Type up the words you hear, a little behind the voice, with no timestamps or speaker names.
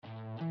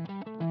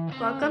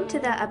Welcome to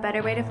the A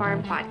Better Way to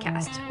Farm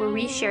podcast, where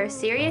we share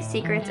serious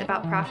secrets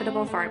about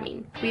profitable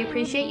farming. We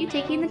appreciate you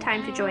taking the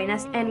time to join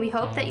us, and we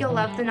hope that you'll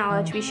love the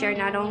knowledge we share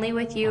not only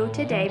with you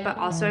today, but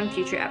also in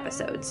future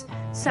episodes.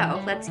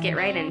 So let's get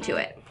right into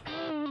it.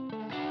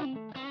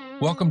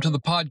 Welcome to the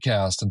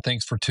podcast, and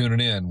thanks for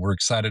tuning in. We're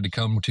excited to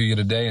come to you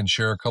today and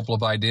share a couple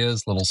of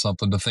ideas, little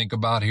something to think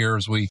about here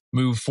as we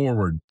move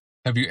forward.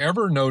 Have you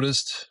ever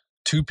noticed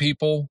two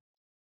people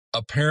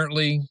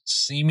apparently,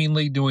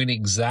 seemingly doing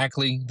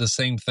exactly the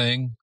same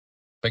thing,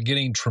 but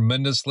getting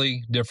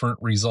tremendously different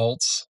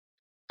results?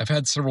 I've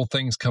had several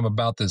things come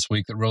about this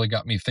week that really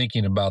got me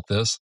thinking about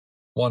this.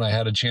 One, I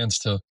had a chance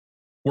to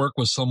work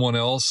with someone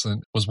else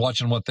and was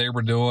watching what they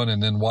were doing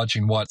and then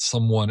watching what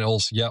someone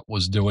else yet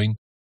was doing.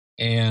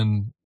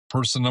 And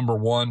person number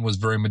one was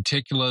very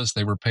meticulous.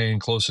 They were paying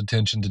close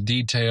attention to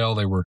detail.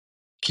 They were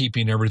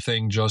keeping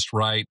everything just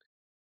right.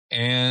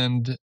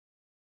 And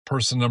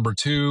person number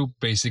two,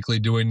 basically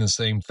doing the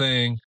same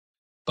thing,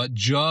 but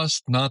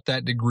just not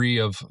that degree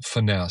of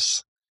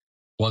finesse.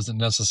 Wasn't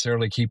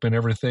necessarily keeping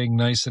everything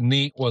nice and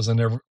neat,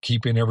 wasn't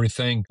keeping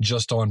everything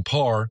just on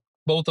par.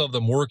 Both of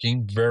them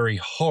working very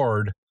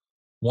hard,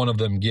 one of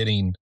them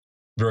getting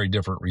very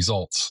different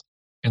results.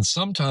 And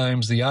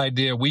sometimes the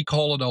idea, we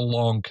call it a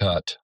long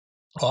cut.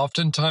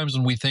 Oftentimes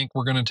when we think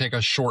we're going to take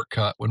a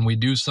shortcut, when we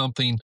do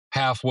something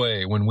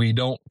halfway, when we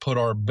don't put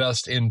our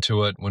best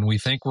into it, when we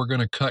think we're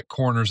going to cut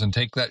corners and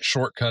take that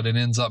shortcut, it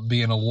ends up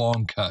being a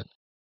long cut.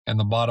 And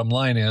the bottom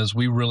line is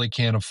we really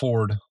can't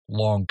afford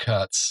long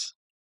cuts.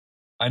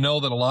 I know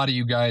that a lot of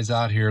you guys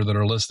out here that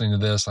are listening to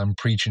this, I'm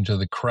preaching to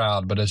the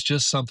crowd, but it's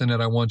just something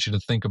that I want you to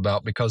think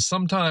about, because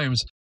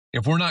sometimes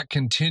if we're not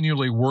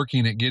continually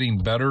working at getting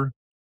better,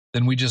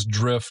 then we just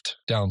drift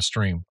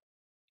downstream.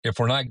 If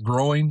we're not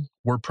growing,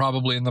 we're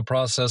probably in the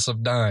process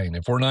of dying.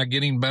 If we're not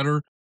getting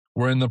better,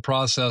 we're in the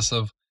process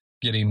of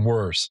getting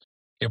worse.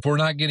 If we're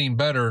not getting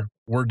better,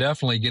 we're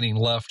definitely getting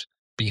left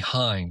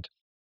behind.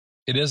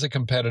 It is a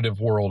competitive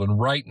world. And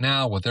right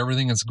now, with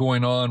everything that's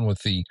going on with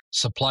the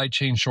supply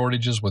chain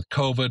shortages, with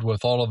COVID,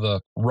 with all of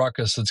the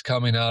ruckus that's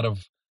coming out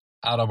of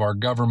our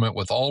government,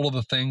 with all of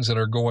the things that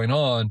are going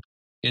on,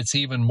 it's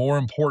even more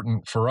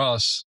important for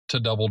us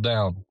to double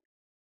down.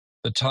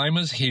 The time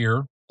is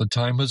here. The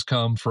time has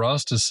come for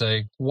us to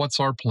say, what's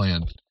our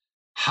plan?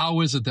 How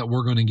is it that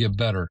we're going to get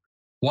better?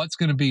 What's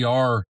going to be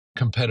our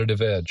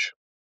competitive edge?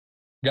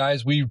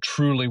 Guys, we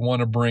truly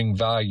want to bring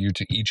value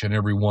to each and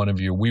every one of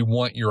you. We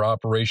want your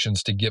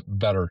operations to get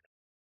better.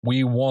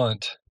 We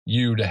want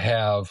you to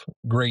have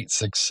great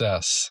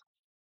success.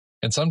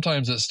 And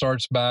sometimes it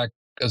starts back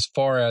as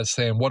far as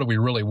saying, what do we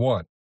really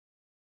want?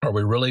 Are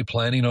we really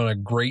planning on a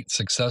great,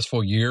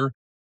 successful year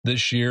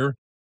this year?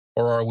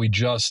 Or are we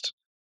just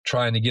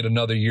trying to get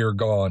another year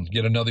gone,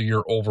 get another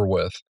year over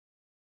with?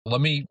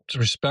 Let me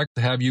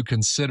have you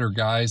consider,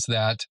 guys,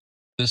 that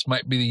this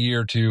might be the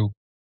year to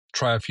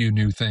try a few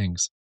new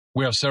things.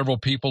 We have several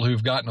people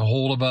who've gotten a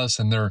hold of us,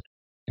 and they're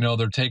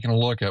taking a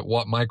look at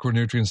what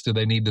micronutrients do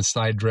they need to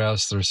side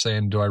dress. They're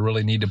saying, do I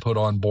really need to put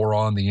on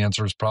boron? The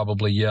answer is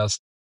probably yes.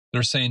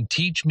 They're saying,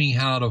 teach me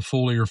how to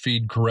foliar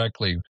feed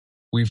correctly.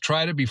 We've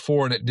tried it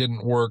before and it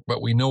didn't work,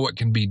 but we know it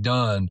can be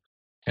done.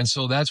 And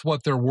so that's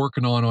what they're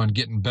working on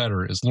getting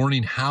better, is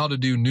learning how to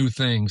do new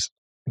things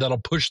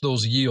that'll push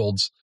those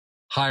yields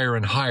higher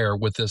and higher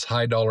with this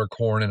high dollar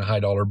corn and high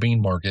dollar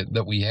bean market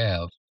that we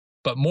have.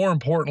 But more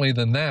importantly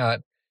than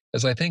that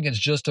is I think it's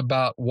just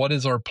about, what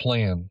is our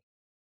plan?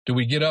 Do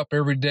we get up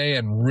every day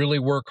and really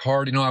work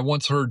hard? I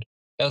once heard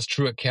S.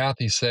 Truett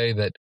Cathy say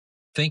that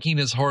thinking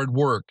is hard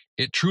work.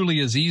 It truly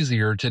is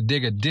easier to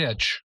dig a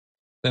ditch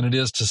than it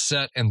is to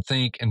set and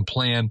think and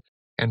plan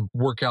and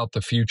work out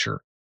the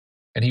future.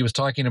 And he was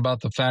talking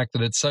about the fact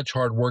that it's such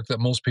hard work that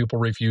most people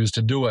refuse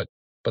to do it.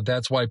 But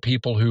that's why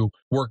people who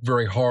work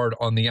very hard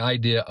on the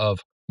idea of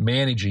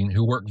managing,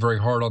 who work very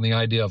hard on the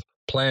idea of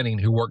planning,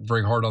 who work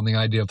very hard on the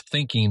idea of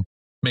thinking,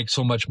 make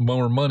so much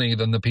more money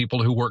than the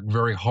people who work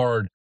very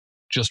hard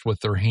just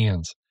with their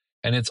hands.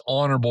 And it's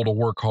honorable to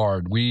work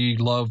hard. We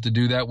love to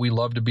do that. We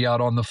love to be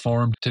out on the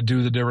farm, to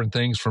do the different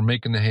things, from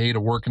making the hay to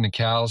working the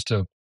cows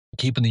to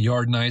keeping the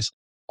yard nice.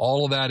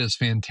 All of that is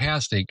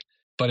fantastic,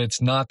 but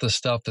it's not the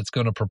stuff that's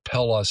going to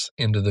propel us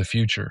into the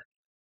future.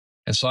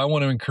 And so I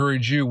want to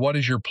encourage you, what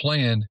is your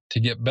plan to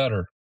get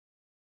better?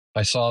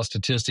 I saw a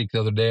statistic the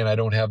other day, and I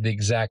don't have the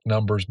exact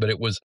numbers, but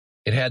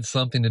it had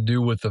something to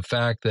do with the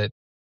fact that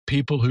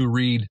people who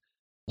read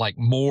like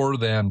more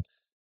than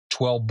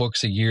 12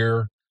 books a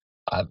year,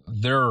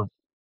 they're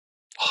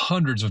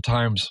hundreds of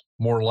times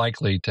more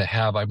likely to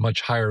have a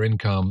much higher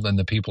income than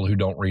the people who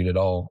don't read at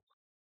all.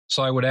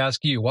 So I would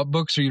ask you, what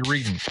books are you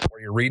reading? Are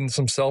you reading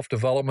some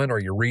self-development? Are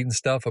you reading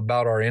stuff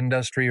about our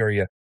industry?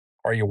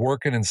 Are you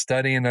working and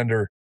studying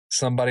under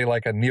somebody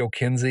like a Neil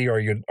Kinsey? Are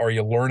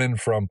you learning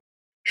from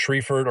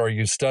Schriefert? Are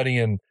you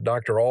studying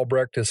Dr.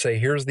 Albrecht to say,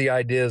 here's the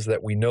ideas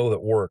that we know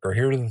that work, or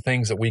here are the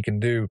things that we can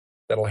do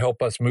that'll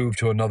help us move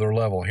to another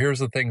level. Here's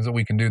the things that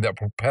we can do that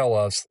propel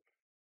us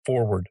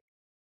forward.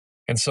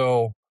 And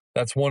so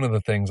that's one of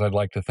the things I'd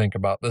like to think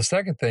about. The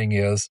second thing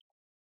is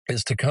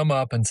is to come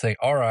up and say,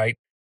 all right,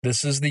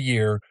 this is the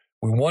year.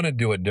 We want to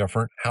do it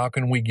different. How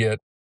can we get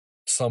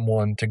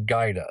someone to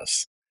guide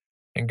us?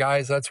 And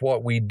guys, that's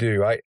what we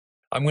do.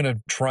 I'm going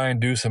to try and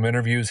do some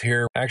interviews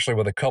here, actually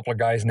with a couple of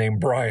guys named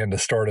Brian to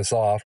start us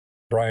off,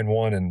 Brian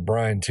 1 and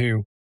Brian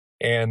 2.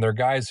 And they're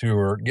guys who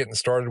are getting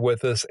started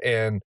with us,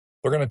 and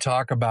they're going to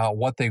talk about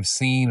what they've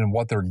seen and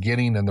what they're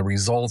getting and the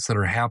results that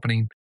are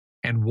happening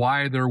and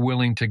why they're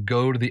willing to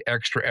go to the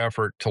extra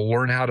effort to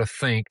learn how to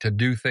think, to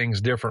do things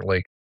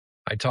differently.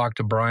 I talked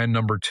to Brian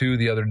number 2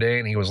 the other day,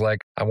 and he was like,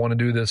 I want to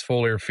do this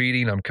foliar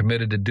feeding. I'm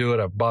committed to do it.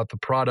 I've bought the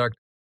product.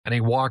 And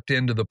he walked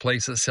into the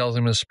place that sells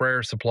him his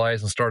sprayer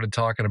supplies and started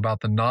talking about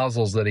the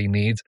nozzles that he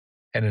needs.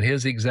 And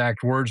his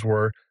exact words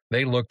were,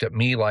 they looked at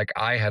me like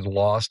I had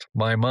lost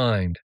my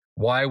mind.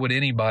 Why would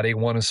anybody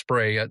want to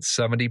spray at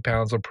 70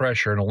 pounds of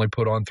pressure and only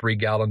put on 3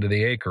 gallons to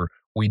the acre?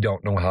 We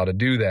don't know how to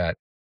do that.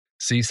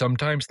 See,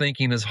 sometimes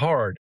thinking is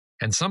hard.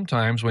 And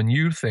sometimes when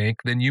you think,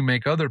 then you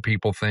make other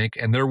people think,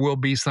 and there will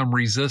be some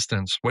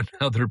resistance when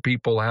other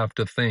people have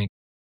to think.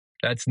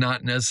 That's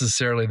not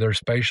necessarily their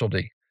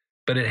specialty,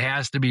 but it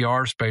has to be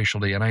our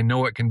specialty. And I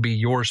know it can be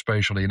your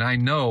specialty. And I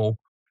know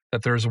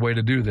that there's a way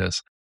to do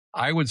this.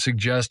 I would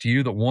suggest to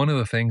you that one of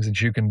the things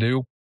that you can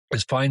do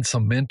is find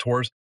some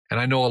mentors. And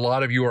I know a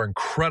lot of you are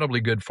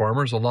incredibly good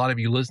farmers. A lot of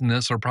you listening to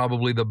this are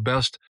probably the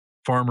best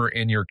farmer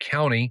in your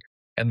county,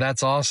 and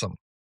that's awesome.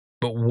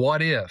 But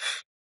what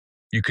if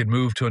you could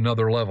move to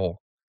another level?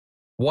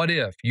 What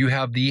if you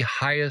have the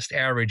highest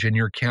average in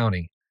your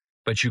county,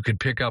 but you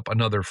could pick up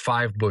another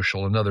 5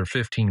 bushel, another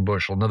 15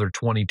 bushel, another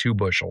 22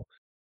 bushel?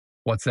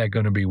 What's that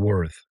going to be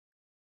worth?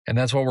 And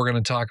that's what we're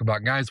going to talk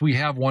about. Guys, we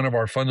have one of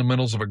our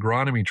fundamentals of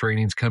agronomy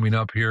trainings coming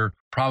up here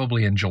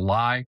probably in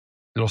July.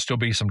 There'll still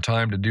be some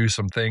time to do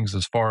some things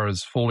as far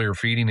as foliar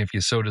feeding if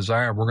you so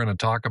desire. We're going to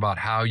talk about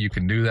how you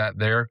can do that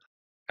there.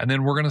 And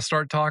then we're going to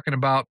start talking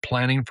about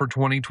planning for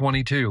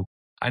 2022.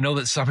 I know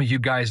that some of you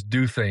guys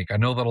do think. I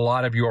know that a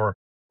lot of you are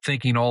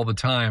thinking all the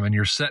time, and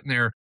you're sitting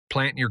there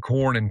planting your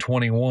corn in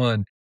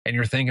 21, and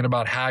you're thinking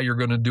about how you're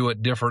going to do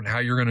it different, how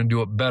you're going to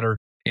do it better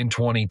in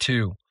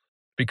 22,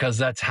 because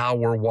that's how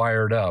we're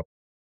wired up.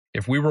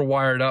 If we were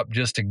wired up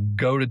just to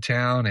go to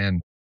town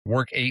and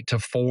work 8 to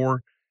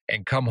 4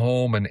 and come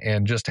home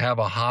and just have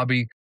a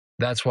hobby,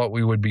 that's what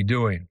we would be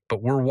doing.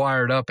 But we're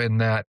wired up in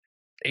that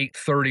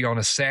 8:30 on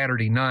a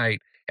Saturday night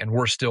and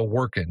we're still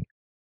working.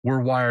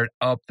 We're wired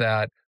up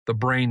that the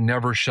brain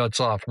never shuts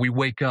off. We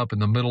wake up in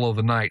the middle of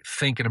the night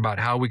thinking about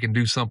how we can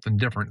do something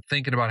different,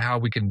 thinking about how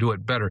we can do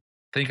it better,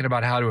 thinking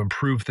about how to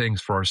improve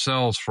things for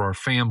ourselves, for our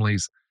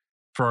families,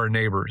 for our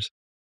neighbors.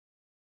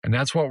 And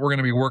that's what we're going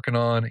to be working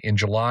on in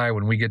July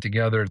when we get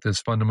together at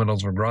this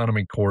Fundamentals of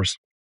Agronomy course.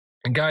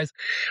 And guys,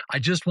 I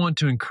just want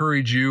to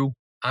encourage you.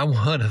 I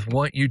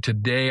want you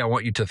today, I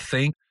want you to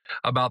think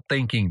about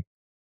thinking.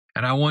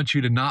 And I want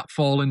you to not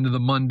fall into the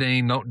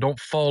mundane. Don't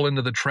fall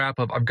into the trap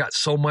of, I've got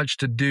so much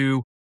to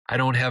do, I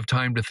don't have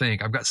time to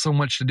think. I've got so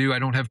much to do, I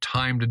don't have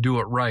time to do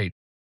it right.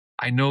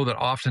 I know that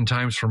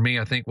oftentimes for me,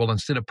 I think, well,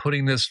 instead of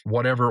putting this,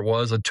 whatever it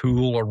was, a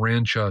tool, a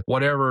wrench,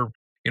 whatever,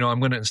 I'm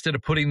going to, instead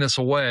of putting this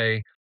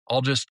away,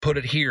 I'll just put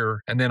it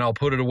here and then I'll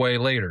put it away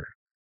later.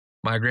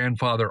 My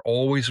grandfather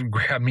always would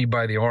grab me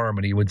by the arm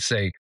and he would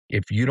say,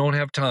 if you don't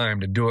have time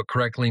to do it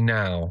correctly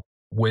now,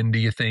 when do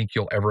you think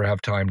you'll ever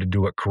have time to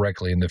do it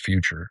correctly in the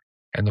future?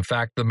 And the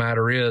fact of the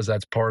matter is,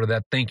 that's part of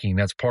that thinking.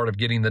 That's part of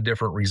getting the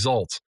different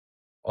results.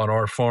 On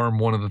our farm,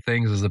 one of the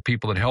things is the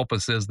people that help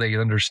us is they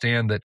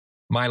understand that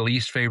my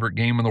least favorite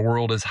game in the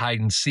world is hide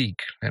and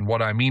seek. And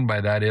what I mean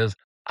by that is,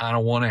 I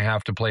don't want to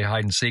have to play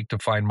hide and seek to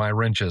find my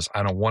wrenches.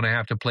 I don't want to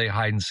have to play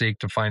hide and seek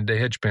to find the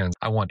hitch pins.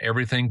 I want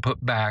everything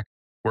put back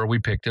where we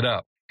picked it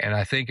up. And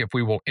I think if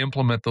we will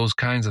implement those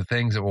kinds of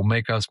things, it will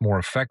make us more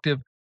effective.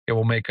 It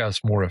will make us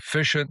more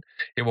efficient.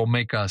 It will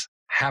make us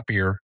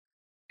happier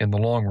in the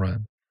long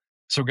run.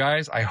 So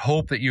guys, I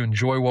hope that you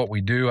enjoy what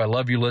we do. I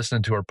love you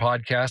listening to our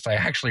podcast. I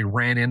actually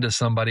ran into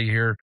somebody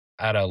here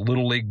at a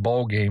Little League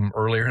ball game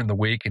earlier in the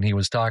week, and he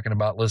was talking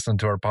about listening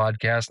to our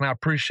podcast. And I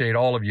appreciate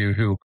all of you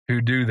who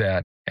do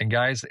that. And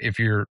guys, if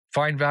you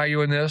find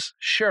value in this,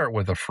 share it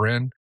with a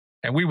friend.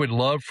 And we would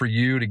love for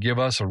you to give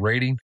us a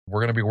rating. We're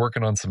going to be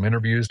working on some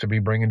interviews to be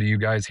bringing to you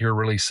guys here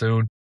really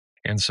soon.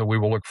 And so we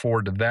will look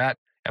forward to that.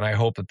 And I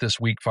hope that this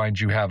week finds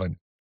you having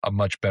a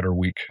much better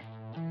week.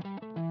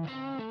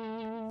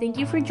 Thank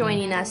you for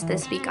joining us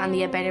this week on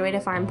the A Better Way to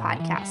Farm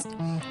podcast.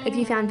 If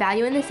you found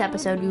value in this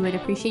episode, we would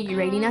appreciate you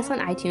rating us on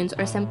iTunes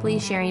or simply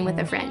sharing with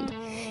a friend.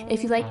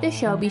 If you like this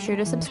show, be sure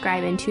to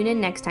subscribe and tune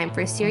in next time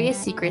for serious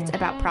secrets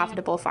about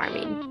profitable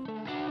farming.